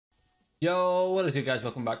Yo, what is good guys,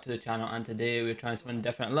 welcome back to the channel, and today we're trying something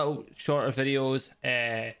different, little shorter videos.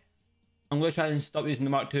 I'm going to try and stop using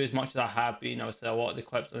the Mark II as much as I have been. Obviously a lot of the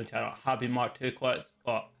clips on the channel have been Mark II clips,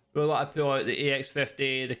 but really want to pull out the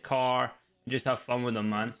AX50, the car, and just have fun with them,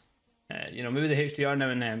 man. You know, maybe the HDR now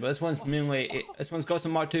and then, but this one's mainly, this one's got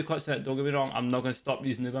some Mark II clips in it, don't get me wrong. I'm not going to stop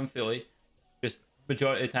using the gun fully, just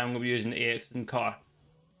majority of the time I'm going to be using the AX and car.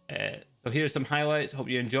 So here's some highlights, hope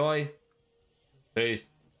you enjoy. Peace.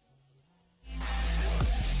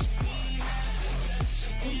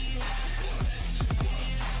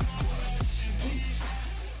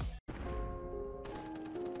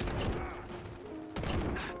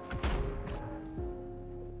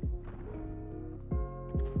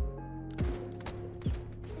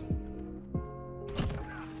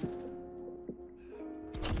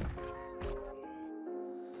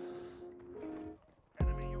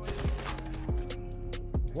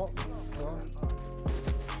 What the fuck?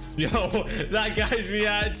 Yo, that guy's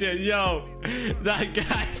reaction, yo, that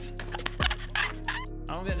guy's.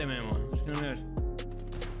 I don't get them anymore. I'm just gonna move.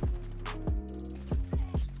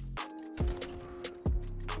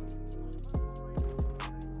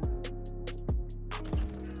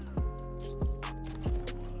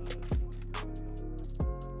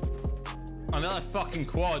 Another fucking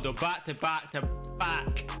quad, though, back to back to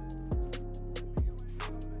back.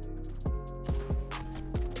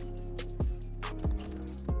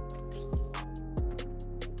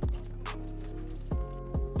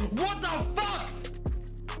 What the fuck?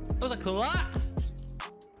 That was a collapse.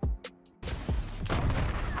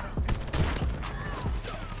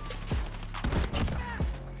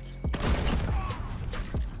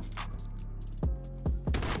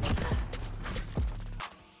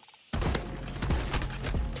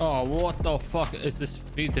 Oh, what the fuck is this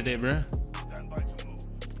feed today, bro?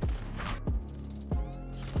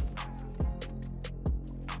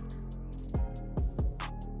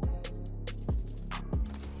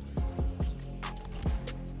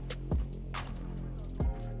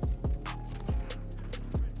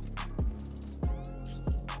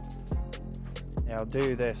 Yeah, I'll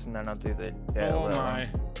do this and then I'll do the. Yeah, oh my.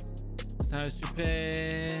 Nice to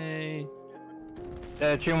pay.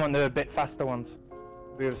 Tune one, the bit faster ones.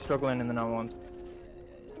 We were struggling in the number ones.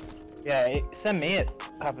 Yeah, send me it,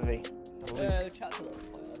 Happy. The chat's a little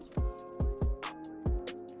quiet.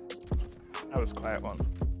 That was quite one.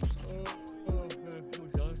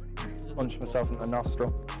 Punch myself in the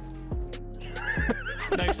nostril.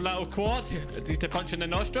 Nice little quad. Did you punch in the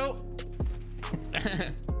nostril?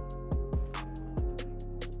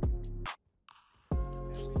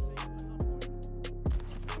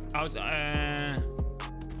 I was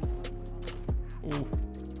ooh.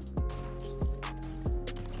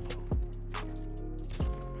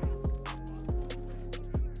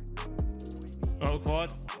 Little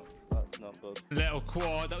quad. That's not good. Little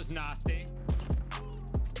quad, that was nasty.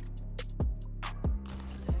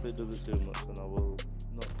 If it doesn't do much, then I will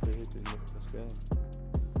not be hitting this game.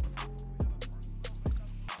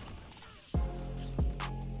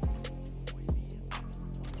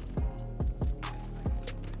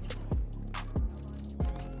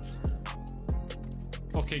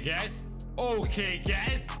 Okay, guys. Okay,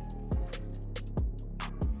 guys.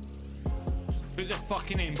 Put the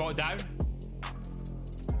fucking aimbot down.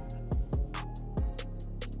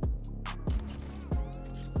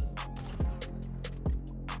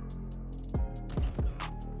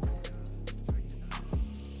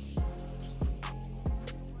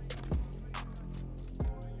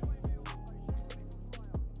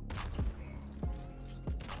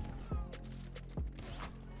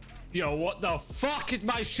 Yo, what the fuck is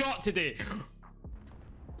my shot today?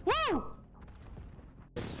 Woo!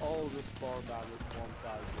 All the spawn damage one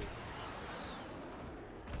side.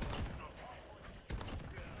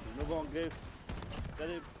 Move on, guys. Get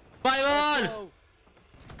him. Fight on! Go.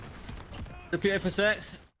 The PA for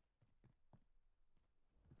 6.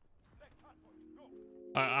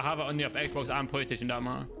 I have it on the Xbox and PlayStation, don't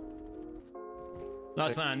matter.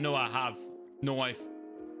 That's when I know I have no life.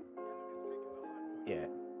 Yeah.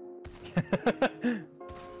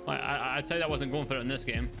 I'd say I wasn't going for it in this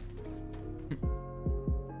game.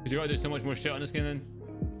 Because you gotta do so much more shit on this game then.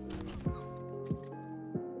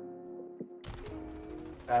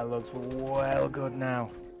 That looks well good now.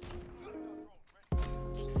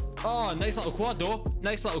 Oh, nice little quad though.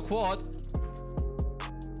 Nice little quad.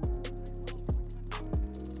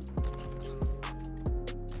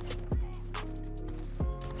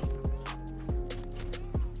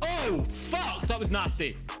 Oh, fuck! That was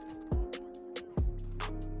nasty.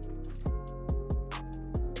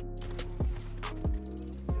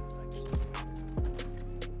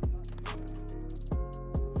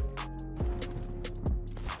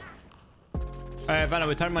 Vanna,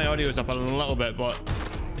 we turned my audios up a little bit, but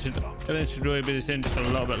it should really be the same, just a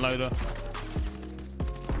little bit louder.